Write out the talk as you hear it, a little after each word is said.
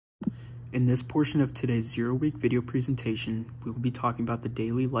In this portion of today's 0-week video presentation, we will be talking about the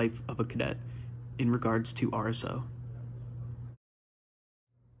daily life of a cadet in regards to RSO.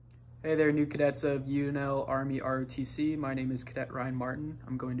 Hey there, new cadets of UNL Army ROTC. My name is Cadet Ryan Martin.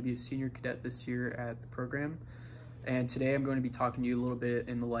 I'm going to be a senior cadet this year at the program. And today I'm going to be talking to you a little bit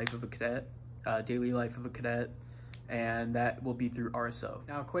in the life of a cadet, daily life of a cadet, and that will be through RSO.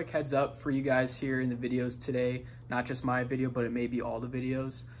 Now, a quick heads up for you guys here in the videos today, not just my video, but it may be all the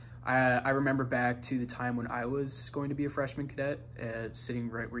videos. I remember back to the time when I was going to be a freshman cadet, sitting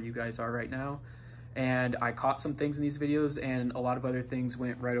right where you guys are right now. And I caught some things in these videos and a lot of other things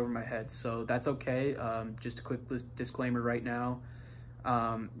went right over my head. So that's okay. Just a quick disclaimer right now.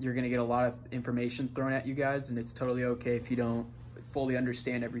 You're gonna get a lot of information thrown at you guys, and it's totally okay if you don't fully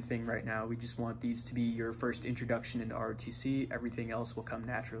understand everything right now. We just want these to be your first introduction into ROTC. Everything else will come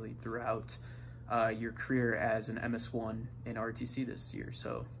naturally throughout your career as an MS1 in ROTC this year.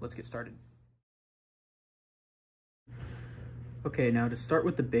 So let's get started. Okay, now to start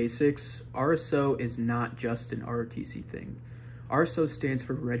with the basics, RSO is not just an ROTC thing. RSO stands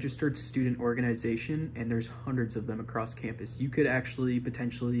for Registered Student Organization, and there's hundreds of them across campus. You could actually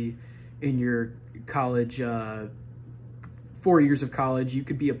potentially, in your college, 4 years of college, you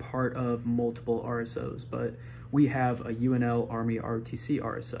could be a part of multiple RSOs, but we have a UNL Army ROTC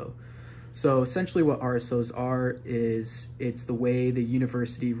RSO. So essentially what RSOs are is it's the way the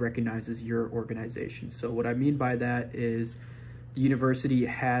university recognizes your organization. So what I mean by that is the university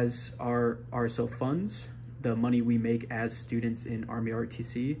has our RSO funds, the money we make as students in Army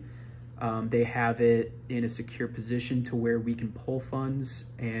ROTC. They have it in a secure position to where we can pull funds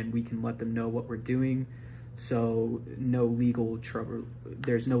and we can let them know what we're doing. So no legal trouble.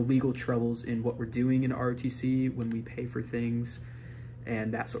 There's no legal troubles in what we're doing in ROTC when we pay for things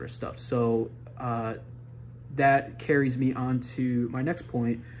and that sort of stuff. So that carries me on to my next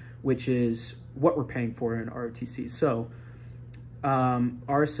point, which is what we're paying for in ROTC. So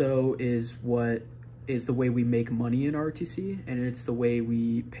RSO is the way we make money in ROTC, and it's the way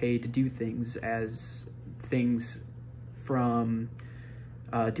we pay to do things, as things from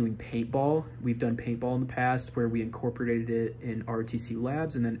doing paintball. We've done paintball in the past where we incorporated it in ROTC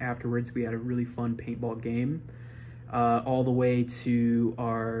labs, and then afterwards we had a really fun paintball game, all the way to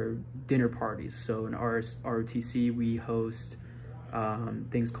our dinner parties. So in ROTC we host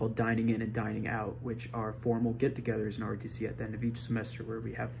things called dining in and dining out, which are formal get-togethers in ROTC at the end of each semester where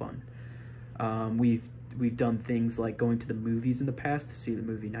we have fun. We've done things like going to the movies in the past to see the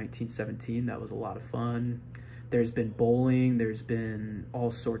movie 1917. That was a lot of fun. There's been bowling, there's been all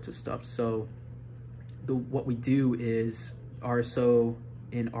sorts of stuff. So what we do is RSO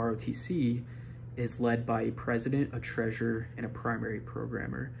in ROTC is led by a president, a treasurer, and a primary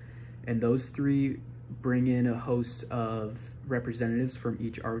programmer. And those three bring in a host of representatives from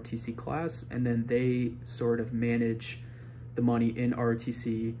each ROTC class, and then they sort of manage the money in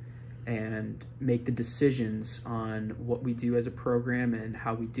ROTC and make the decisions on what we do as a program and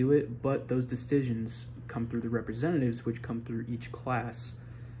how we do it. But those decisions come through the representatives, which come through each class.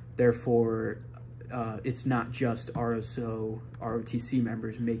 Therefore, it's not just ROTC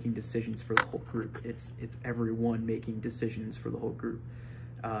members making decisions for the whole group. It's everyone making decisions for the whole group.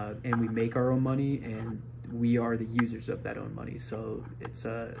 And we make our own money, and we are the users of that own money. So it's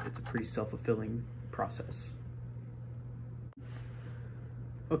a pretty self-fulfilling process.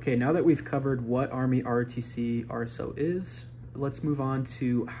 Okay, now that we've covered what Army ROTC RSO is, let's move on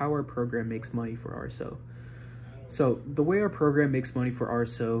to how our program makes money for RSO. So the way our program makes money for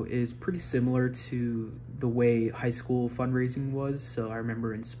RSO is pretty similar to the way high school fundraising was. So I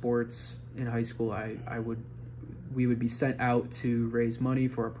remember in sports in high school, we would be sent out to raise money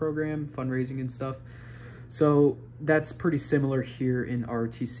for our program, fundraising and stuff. So that's pretty similar here in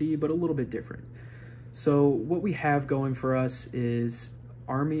ROTC, but a little bit different. So what we have going for us is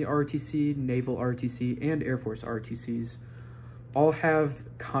Army ROTC, Naval ROTC, and Air Force ROTCs all have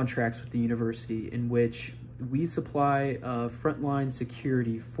contracts with the university in which we supply frontline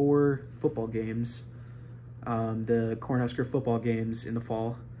security for football games, the Cornhusker football games in the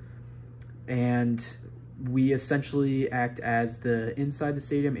fall, and we essentially act as the inside the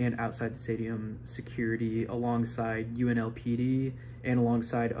stadium and outside the stadium security alongside UNLPD and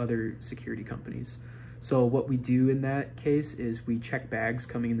alongside other security companies. So what we do in that case is we check bags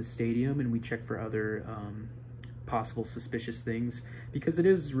coming in the stadium, and we check for other possible suspicious things, because it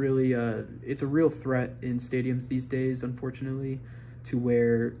is really it's a real threat in stadiums these days, unfortunately, to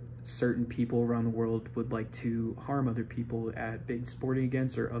where certain people around the world would like to harm other people at big sporting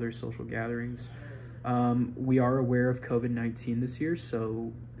events or other social gatherings. We are aware of COVID-19 this year,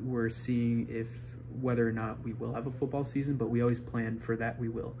 so we're seeing whether or not we will have a football season, but we always plan for that we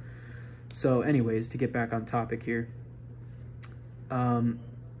will. So anyways, to get back on topic here,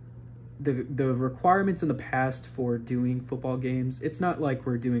 the requirements in the past for doing football games, it's not like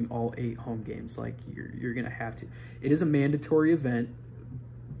we're doing all 8 home games. Like you're gonna have to. It is a mandatory event,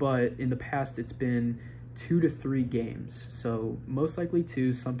 but in the past it's been 2 to 3 games. So most likely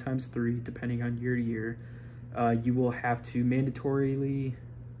 2, sometimes 3, depending on year to year. You will have to mandatorily,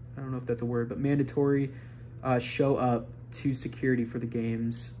 I don't know if that's a word, but mandatory show up to security for the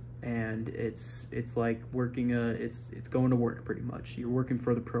games. And it's like working it's going to work pretty much. You're working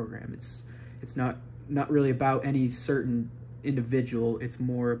for the program. It's not really about any certain individual. It's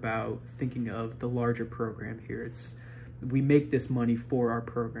more about thinking of the larger program here. We make this money for our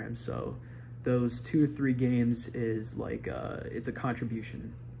program, so those 2 to 3 games is like it's a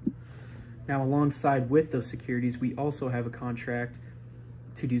contribution. Now, alongside with those securities, we also have a contract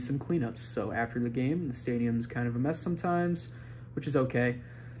to do some cleanups. So after the game, the stadium's kind of a mess sometimes, which is okay.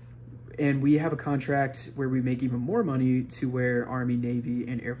 And we have a contract where we make even more money to where Army, Navy,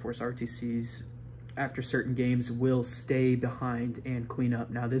 and Air Force RTCs, after certain games, will stay behind and clean up.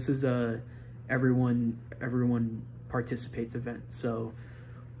 Now, this is a everyone participates event. So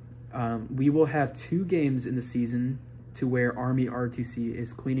we will have 2 games in the season to where Army RTC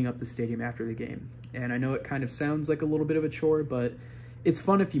is cleaning up the stadium after the game. And I know it kind of sounds like a little bit of a chore, but it's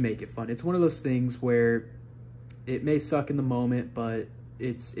fun if you make it fun. It's one of those things where it may suck in the moment, but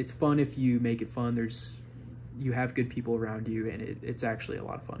it's fun if you make it fun. You have good people around you, and it's actually a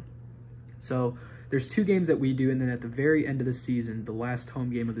lot of fun. So there's 2 games that we do, and then at the very end of the season, the last home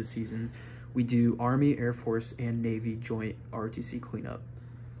game of the season, we do Army, Air Force, and Navy joint RTC cleanup.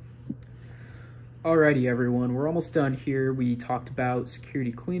 Alrighty, everyone, we're almost done here. We talked about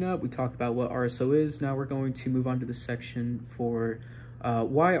security cleanup. We talked about what RSO is. Now we're going to move on to the section for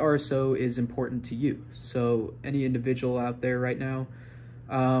why RSO is important to you. So any individual out there right now,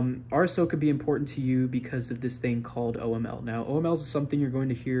 RSO could be important to you because of this thing called OML. Now, OML is something you're going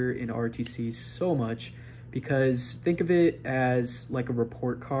to hear in RTC so much because think of it as like a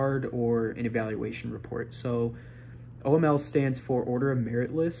report card or an evaluation report. So OML stands for Order of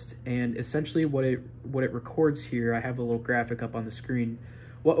Merit List, and essentially what it records here, I have a little graphic up on the screen.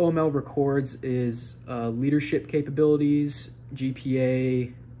 What OML records is leadership capabilities,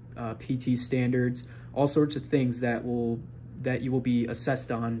 GPA, PT standards, all sorts of things that you will be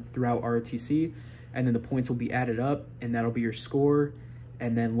assessed on throughout ROTC, and then the points will be added up, and that'll be your score.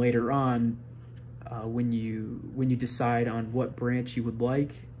 And then later on, when you decide on what branch you would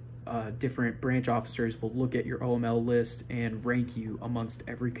like, different branch officers will look at your OML list and rank you amongst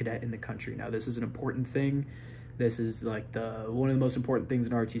every cadet in the country. Now, this is an important thing. This is like one of the most important things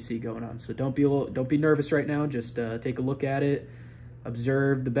in ROTC going on. So don't be nervous right now. Just take a look at it,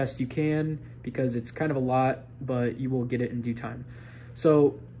 observe the best you can, because it's kind of a lot, but you will get it in due time.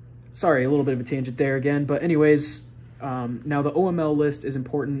 So, sorry, a little bit of a tangent there again. But anyways, now the OML list is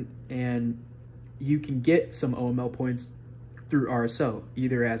important, and you can get some OML points through RSO,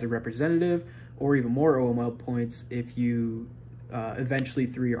 either as a representative or even more OML points if you eventually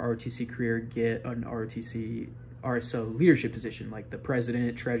through your ROTC career get an RSO leadership position, like the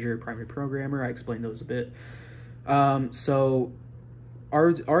president, treasurer, primary programmer. I explained those a bit. So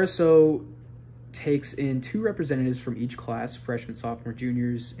RSO takes in 2 representatives from each class, freshmen, sophomore,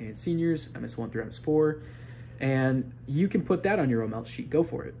 juniors, and seniors, MS1 through MS4. And you can put that on your OML sheet. Go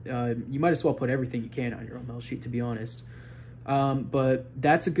for it. You might as well put everything you can on your OML sheet, to be honest. But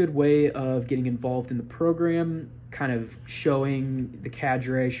that's a good way of getting involved in the program, kind of showing the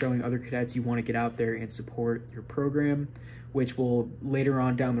cadre, showing other cadets you want to get out there and support your program, which will later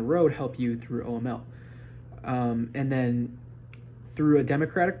on down the road help you through OML. And then through a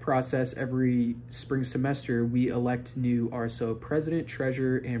democratic process, every spring semester, we elect new RSO president,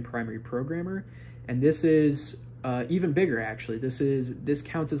 treasurer, and primary programmer. And this is even bigger, actually. This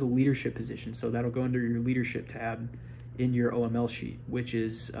counts as a leadership position, so that'll go under your leadership tab in your OML sheet, which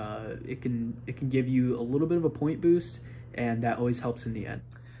is it can give you a little bit of a point boost, and that always helps in the end.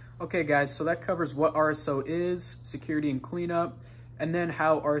 Okay, guys, so that covers what RSO is, security and cleanup, and then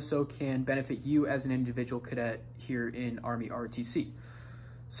how RSO can benefit you as an individual cadet here in Army ROTC.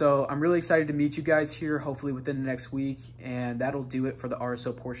 So I'm really excited to meet you guys here, hopefully within the next week, and that'll do it for the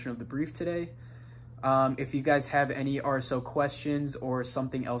RSO portion of the brief today. If you guys have any RSO questions or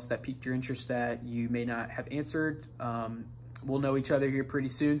something else that piqued your interest that you may not have answered, we'll know each other here pretty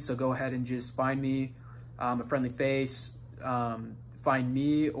soon, so go ahead and just find me, a friendly face, find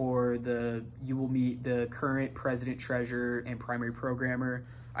me, or you will meet the current president, treasurer, and primary programmer.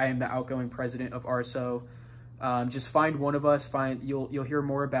 I am the outgoing president of RSO. Just find one of us. You'll hear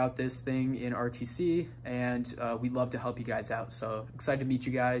more about this thing in RTC, and we'd love to help you guys out. So excited to meet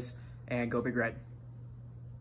you guys, and go Big Red.